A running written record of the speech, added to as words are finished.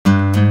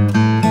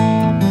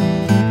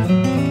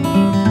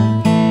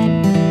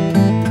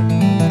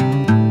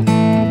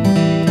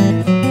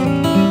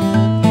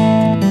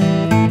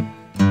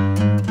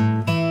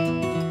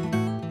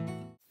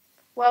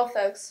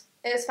folks.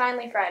 It is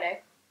finally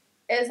Friday.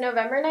 It is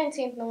November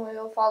 19th and we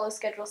will follow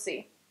Schedule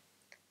C.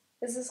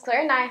 This is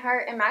Claire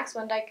Neihart and Max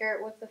Wendiker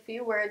with a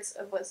few words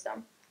of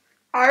wisdom.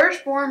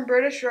 Irish-born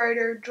British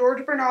writer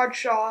George Bernard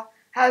Shaw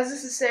has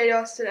this to say to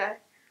us today.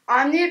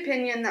 I am of the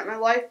opinion that my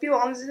life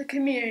belongs to the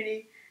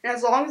community, and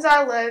as long as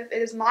I live,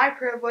 it is my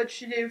privilege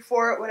to do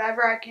for it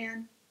whatever I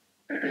can.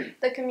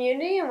 The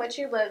community in which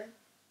you live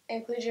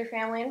includes your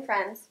family and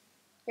friends,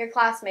 your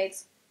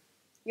classmates,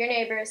 your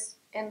neighbors,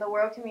 and the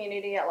world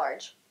community at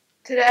large.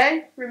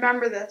 Today,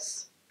 remember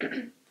this.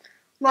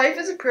 Life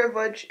is a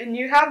privilege, and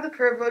you have the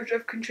privilege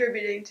of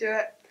contributing to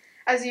it.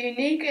 As a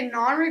unique and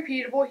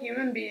non-repeatable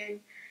human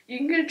being, you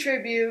can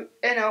contribute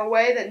in a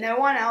way that no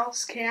one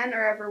else can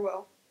or ever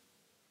will.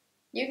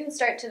 You can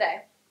start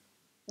today.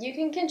 You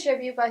can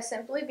contribute by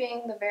simply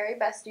being the very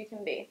best you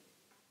can be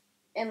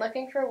and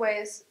looking for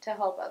ways to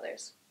help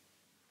others.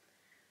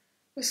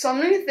 With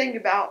something to think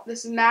about,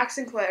 this is Max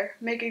and Claire.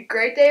 Make it a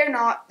great day or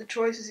not, the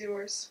choice is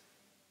yours.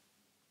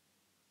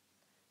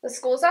 The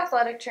school's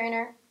athletic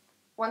trainer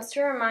wants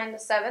to remind the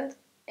 7th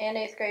and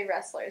 8th grade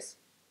wrestlers.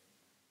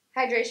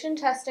 Hydration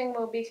testing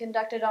will be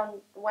conducted on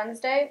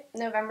Wednesday,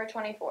 November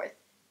 24th.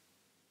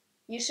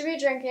 You should be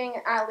drinking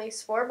at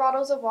least 4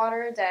 bottles of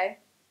water a day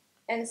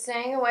and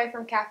staying away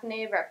from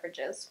caffeinated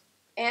beverages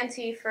and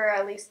tea for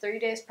at least 3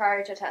 days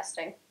prior to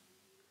testing.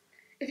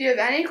 If you have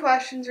any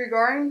questions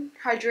regarding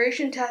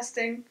hydration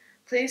testing,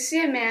 please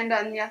see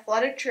Amanda in the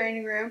athletic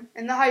training room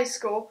in the high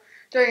school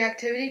during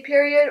activity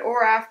period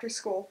or after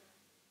school.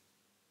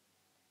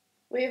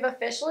 We have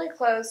officially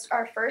closed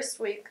our first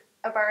week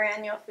of our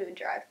annual food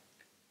drive.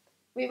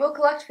 We will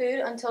collect food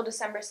until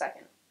December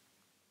 2nd.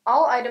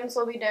 All items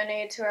will be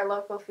donated to our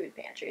local food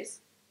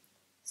pantries.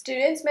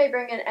 Students may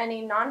bring in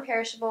any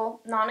non-perishable,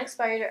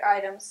 non-expired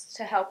items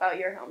to help out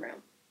your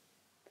homeroom.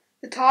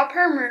 The top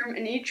homeroom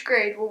in each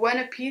grade will win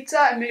a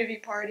pizza and movie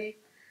party.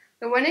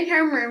 The winning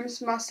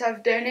homerooms must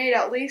have donated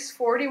at least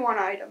 41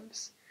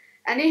 items.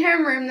 Any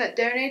homeroom that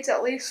donates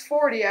at least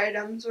 40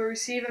 items will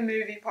receive a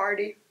movie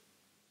party.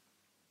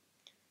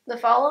 The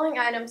following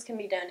items can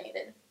be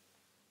donated: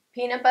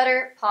 peanut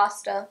butter,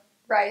 pasta,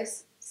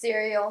 rice,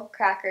 cereal,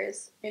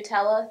 crackers,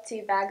 Nutella,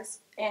 tea bags,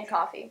 and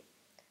coffee.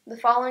 The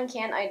following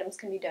canned items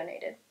can be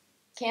donated: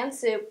 canned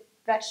soup,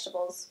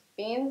 vegetables,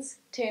 beans,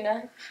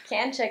 tuna,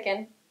 canned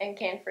chicken, and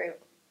canned fruit.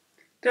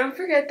 Don't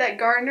forget that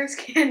Gardner's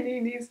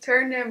candy needs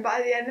turned in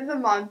by the end of the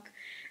month,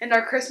 and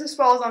our Christmas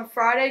ball is on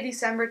Friday,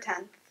 December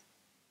 10th.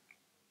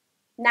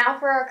 Now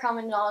for our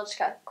common knowledge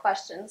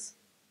questions.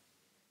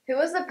 Who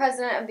was the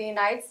President of the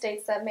United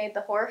States that made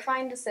the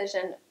horrifying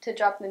decision to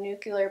drop the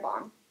nuclear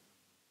bomb?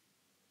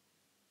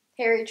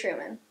 Harry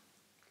Truman.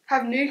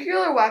 Have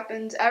nuclear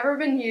weapons ever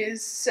been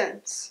used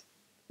since?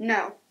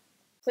 No.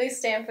 Please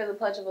stand for the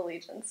Pledge of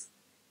Allegiance.